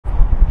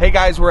Hey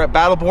guys, we're at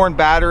Battleborn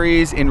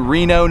Batteries in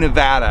Reno,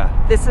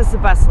 Nevada. This is the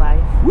bus life.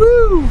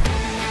 Woo!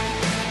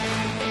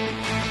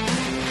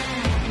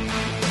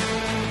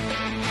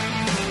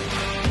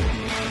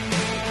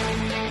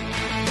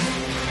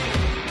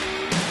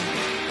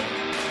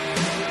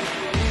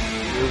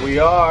 Here we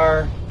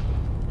are,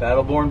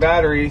 Battleborn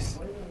Batteries.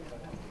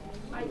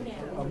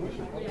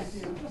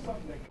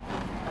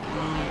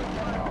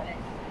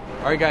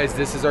 All right guys,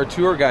 this is our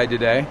tour guide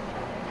today.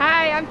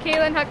 Hi, I'm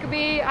Kaylin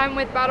Huckabee. I'm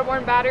with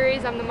Battleborn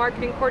Batteries. I'm the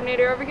marketing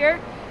coordinator over here.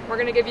 We're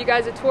going to give you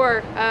guys a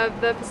tour of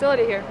the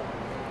facility here.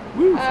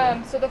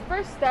 So the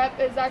first step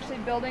is actually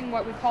building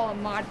what we call a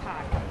mod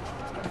pack.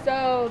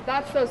 So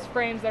that's those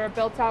frames that are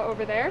built out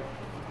over there.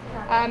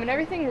 And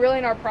everything really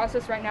in our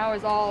process right now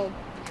is all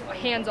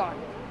hands-on.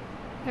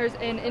 There's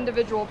an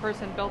individual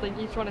person building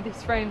each one of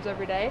these frames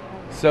every day.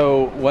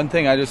 So one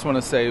thing I just want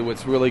to say,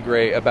 what's really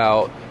great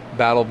about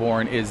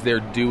Battleborn is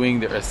they're doing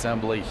their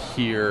assembly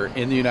here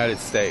in the United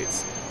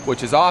States,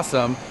 which is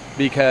awesome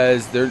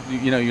because they're,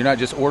 you're not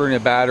just ordering a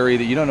battery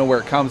that you don't know where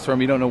it comes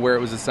from, you don't know where it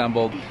was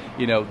assembled.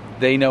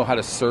 They know how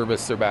to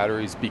service their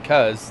batteries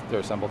because they're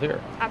assembled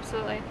here.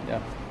 Absolutely.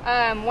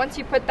 Yeah. Once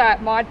you put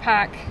that mod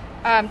pack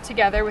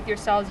together with your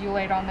cells, you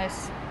lay it on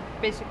this,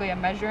 basically a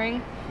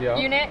measuring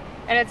unit,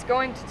 and it's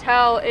going to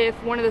tell if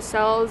one of the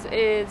cells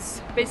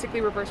is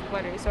basically reverse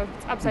polarity, so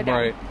it's upside down.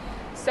 Right.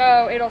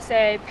 So it'll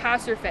say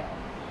pass or fail.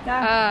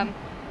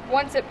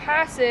 Once it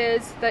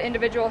passes, the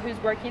individual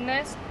who's working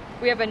this,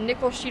 we have a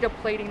nickel sheet of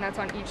plating that's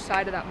on each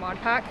side of that mod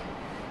pack.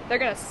 They're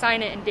going to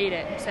sign it and date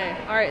it and say,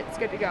 all right, it's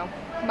good to go.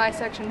 My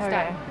section's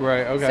done.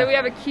 Right, okay. So we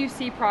have a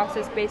QC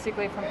process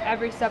basically from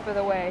every step of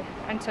the way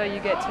until you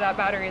get to that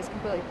battery is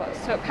completely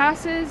closed. So it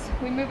passes,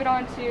 we move it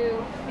on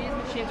to these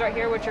machines right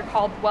here, which are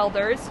called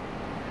welders.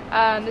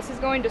 This is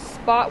going to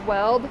spot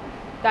weld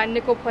that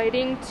nickel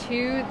plating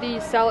to the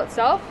cell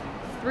itself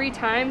 3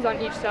 times on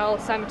each cell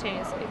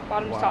simultaneously,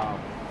 bottom to top.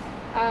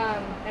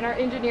 And our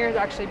engineers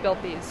actually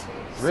built these.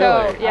 Really?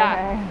 So,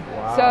 yeah. Okay.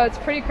 Wow. So it's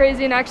pretty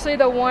crazy, and actually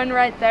the one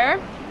right there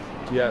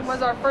Yes.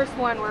 was our first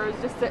one where it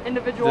was just an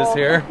individual. This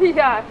here?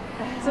 Yeah.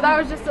 So that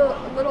was just a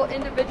little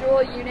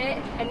individual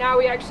unit, and now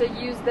we actually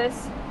use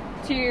this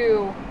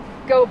to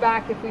go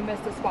back if we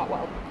missed a spot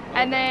weld.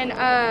 And then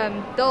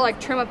they'll like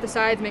trim up the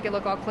sides, make it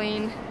look all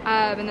clean,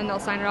 and then they'll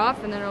sign it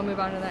off, and then it'll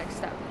move on to the next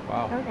step.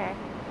 Wow. Okay.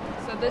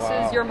 So this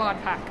is your mod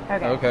pack.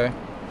 Okay.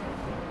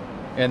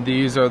 And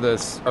these are the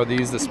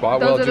spot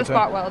welds? Those are the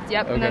spot welds,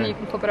 yep. Okay. And then you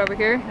can flip it over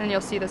here, and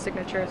you'll see the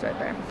signatures right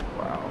there.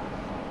 Wow.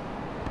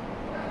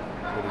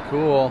 Pretty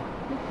cool.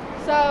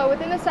 So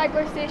within the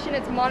cycler station,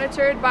 it's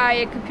monitored by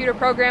a computer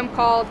program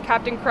called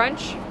Captain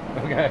Crunch.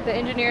 Okay. The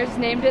engineers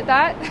named it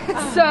that.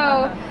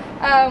 So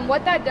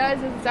what that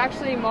does is it's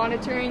actually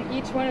monitoring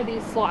each one of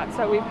these slots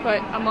that we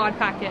put a mod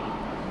pack in.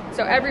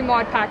 So every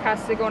mod pack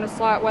has to go in a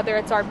slot, whether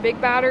it's our big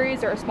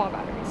batteries or our small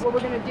batteries. What we're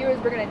going to do is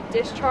we're going to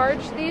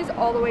discharge these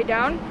all the way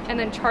down and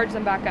then charge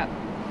them back up.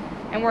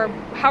 And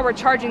how we're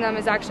charging them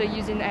is actually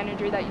using the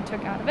energy that you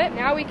took out of it.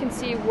 Now we can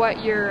see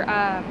what your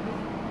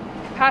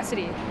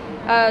capacity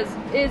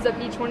is of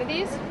each one of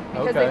these,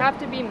 because they have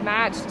to be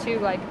matched to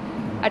like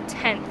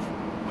 1/10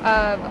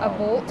 of a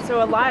volt.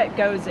 So a lot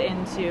goes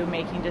into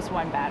making just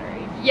one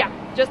battery. Yeah,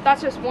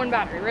 that's just one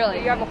battery, really.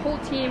 You have a whole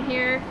team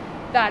here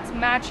that's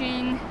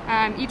matching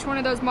each one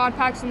of those mod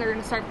packs, and they're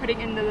going to start putting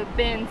into the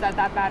bins that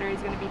battery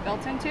is going to be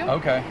built into.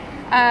 Okay.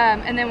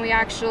 And then we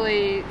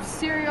actually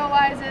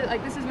serialize it.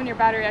 Like, this is when your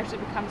battery actually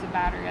becomes a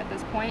battery at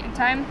this point in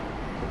time.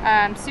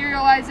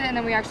 Serialize it, and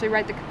then we actually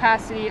write the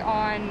capacity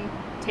on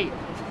tape.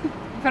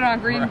 Put it on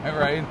green,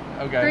 right.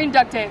 Okay. Green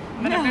duct tape,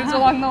 and then it moves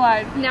along the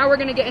line. Now we're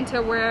going to get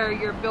into where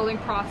your building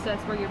process,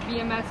 where your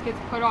BMS gets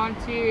put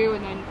onto,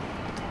 and then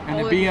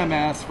And the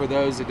BMS, for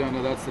those that don't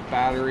know, that's the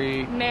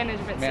battery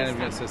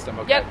management system.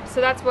 Okay. Yep, so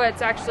that's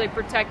what's actually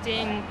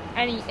protecting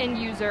any end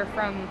user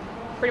from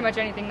pretty much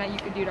anything that you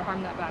could do to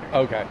harm that battery.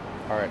 Okay,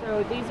 all right.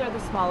 So these are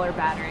the smaller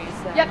batteries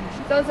then? Yep,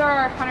 those are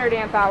our 100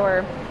 amp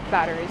hour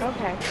batteries.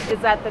 Okay. Is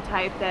that the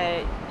type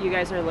that you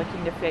guys are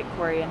looking to fit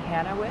Corey and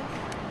Hannah with?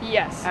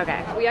 Yes.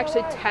 Okay. We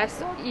actually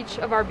test each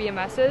of our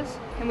BMSs,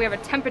 and we have a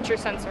temperature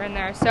sensor in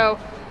there. So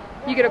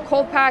you get a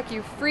cold pack,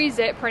 you freeze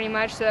it pretty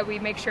much so that we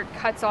make sure it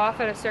cuts off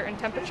at a certain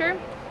temperature,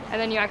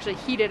 and then you actually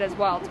heat it as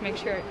well to make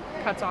sure it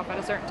cuts off at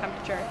a certain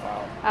temperature.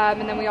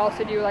 And then we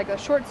also do like a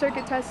short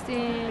circuit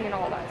testing and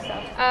all that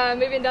stuff.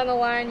 Moving down the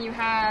line, you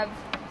have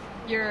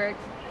your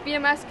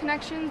BMS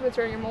connections, which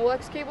are your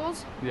Molex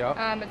cables.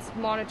 Yeah. It's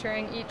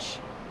monitoring each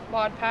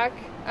mod pack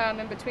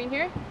in between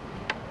here.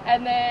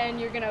 And then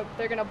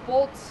they're gonna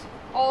bolt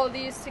all of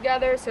these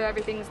together so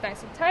everything's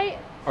nice and tight.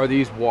 Are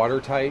these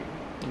watertight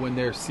when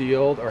they're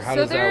sealed, or how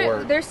does that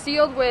work? They're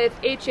sealed with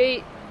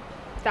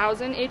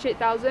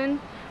H8000,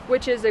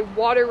 which is a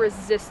water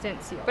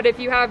resistant seal. But if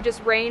you have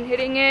just rain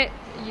hitting it,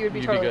 you'd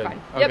be totally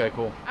fine. Okay,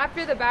 cool.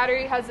 After the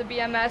battery has the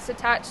BMS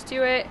attached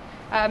to it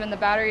and the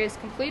battery is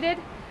completed,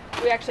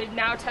 we actually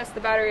now test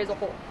the battery as a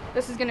whole.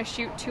 This is going to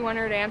shoot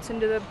 200 amps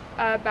into the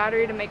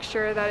battery to make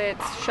sure that it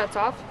shuts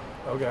off.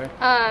 Okay.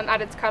 At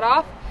its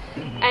cutoff.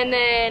 and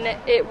then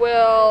it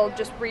will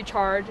just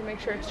recharge and make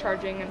sure it's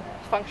charging and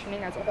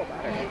functioning as a whole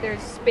battery.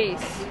 There's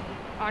space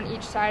on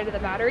each side of the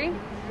battery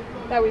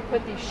that we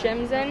put these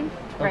shims in,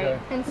 right? Okay.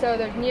 And so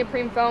there's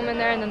neoprene foam in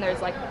there, and then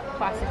there's like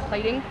plastic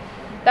plating.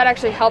 That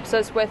actually helps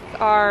us with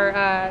our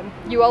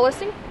UL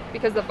listing,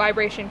 because the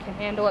vibration can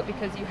handle it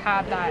because you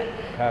have that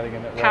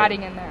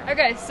padding in there.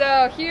 Okay,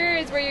 so here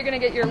is where you're gonna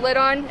get your lid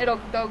on.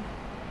 They'll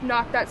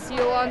knock that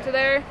seal onto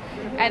there,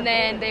 and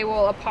then they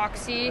will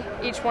epoxy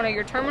each one of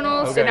your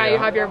terminals. Okay, so now yeah. you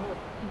have your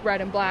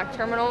red and black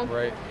terminal.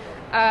 Right.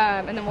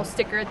 And then we'll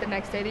sticker it the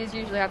next day. These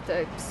usually have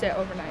to sit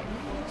overnight.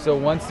 So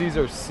once these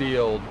are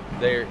sealed,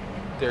 they're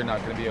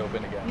not going to be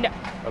opened again? No.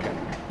 Okay.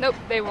 Nope,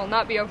 they will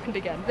not be opened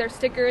again. They're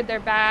stickered, they're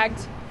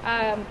bagged.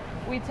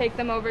 We take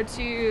them over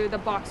to the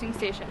boxing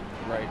station.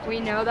 Right. We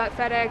know that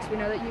FedEx, we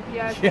know that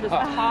UPS just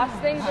toss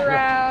things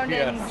around,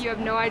 Yes. and you have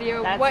no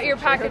idea That's what your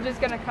true. package is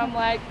going to come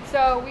like.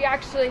 So we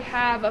actually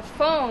have a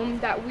foam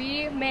that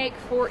we make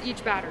for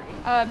each battery.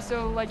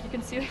 So like you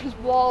can see there's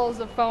walls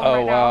of foam Oh,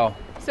 right now. wow.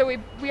 So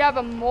we have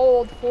a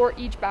mold for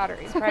each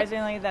battery.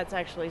 Surprisingly, that's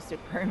actually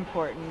super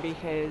important,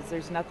 because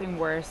there's nothing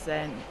worse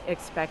than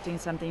expecting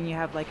something you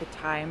have like a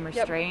time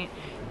restraint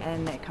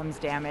and it comes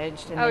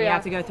damaged, and then you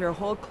have to go through a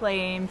whole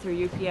claim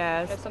through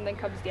UPS. If something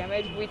comes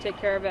damaged, we take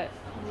care of it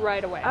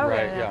right away. Oh,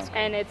 Right, that's yeah.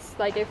 And it's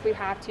like, if we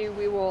have to,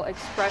 we will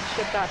express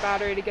ship that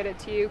battery to get it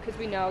to you, because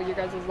we know your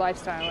guys'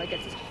 lifestyle. Like,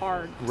 it's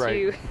hard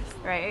Right. to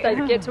right.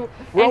 like, get to.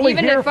 We're and only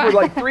even here if for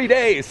like 3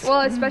 days.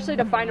 well, especially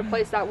to find a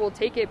place that will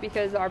take it,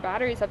 because our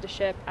batteries have to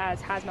ship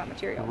as hazmat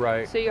material.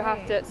 Right. So you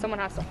have to, someone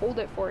has to hold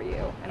it for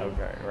you. And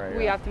Okay, right,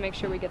 we yeah. have to make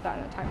sure we get that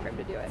in a time frame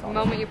to do it. The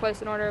moment you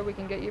place an order, we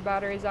can get you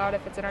batteries out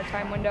if it's in our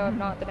time window. If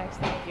not, the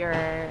next day. You're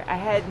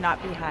ahead, not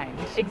behind.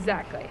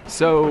 Exactly.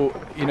 So,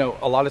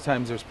 a lot of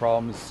times there's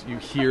problems. You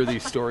hear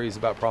these stories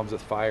about problems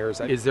with fires.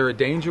 Is there a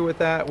danger with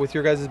that, with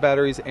your guys'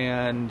 batteries?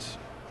 And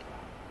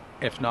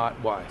if not,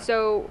 why?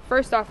 So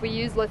first off, we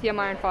use lithium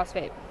iron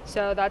phosphate.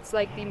 So that's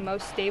like the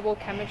most stable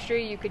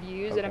chemistry you could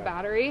use in a Okay.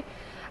 battery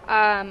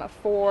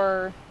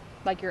for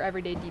like your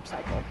everyday deep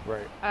cycle.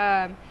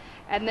 Right.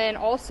 And then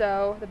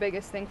also the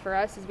biggest thing for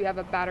us is we have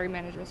a battery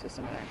management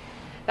system in there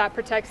that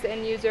protects the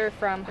end user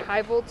from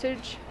high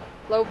voltage,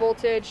 low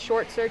voltage,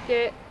 short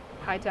circuit,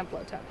 high temp,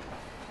 low temp.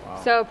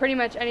 Wow. So pretty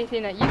much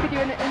anything that you could do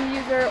in an end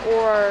user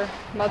or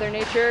Mother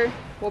Nature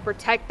will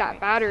protect that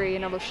battery,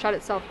 and it'll shut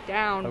itself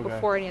down Okay.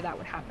 before any of that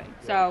would happen.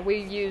 So we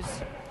use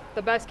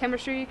the best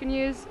chemistry you can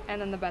use,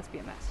 and then the best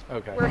BMS.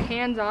 Okay. We're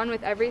hands-on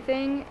with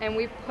everything, and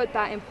we've put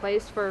that in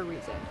place for a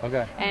reason.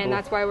 Okay. And Cool.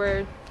 that's why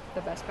we're the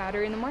best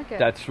battery in the market.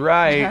 That's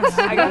right.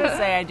 I gotta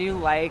say, I do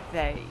like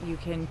that you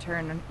can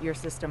turn your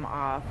system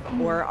off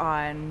or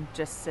on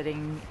just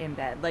sitting in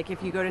bed. Like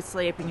if you go to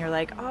sleep and you're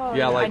like, oh,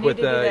 Yeah, I like need with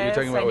to do the- you're this,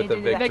 talking about I with need the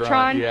to do that.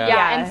 Victron. Victron, Yeah. yeah.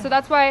 Yeah. And so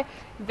that's why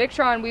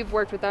Victron, we've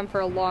worked with them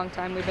for a long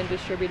time. We've been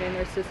distributing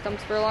their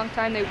systems for a long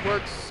time. They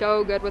work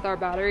so good with our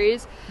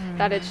batteries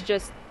that it's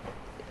just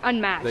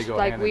unmatched. They go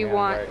Like hand in we hand,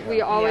 want, right, we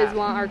yeah. always Yeah.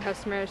 want our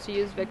customers to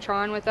use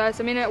Victron with us.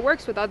 I mean, it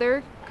works with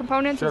other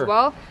components Sure. as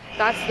well.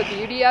 That's the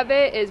beauty of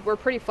it, is we're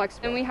pretty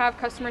flexible. And we have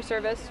customer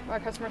service. Our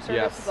customer service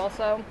Yes. is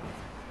also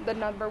the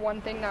number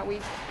one thing that we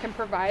can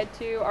provide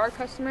to our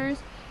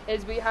customers.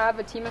 Is we have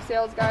a team of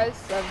sales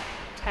guys of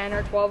 10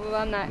 or 12 of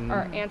them that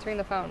are answering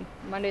the phone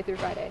Monday through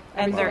Friday.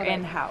 every And they're single day.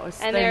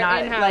 in-house. And they're they're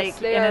not in-house. like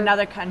They in are-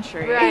 another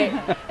country. Right,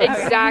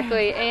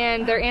 exactly.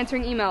 And they're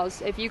answering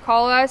emails. If you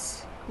call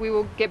us, we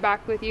will get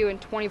back with you in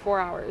 24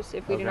 hours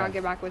if we do Okay. not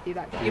get back with you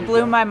that day. You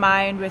blew my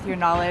mind with your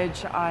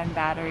knowledge on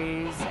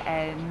batteries,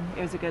 and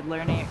it was a good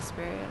learning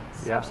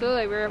experience. Yeah.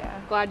 Absolutely. We're Yeah.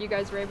 glad you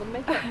guys were able to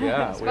make it.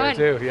 Yeah, It was we are fun.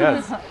 too.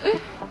 Yes.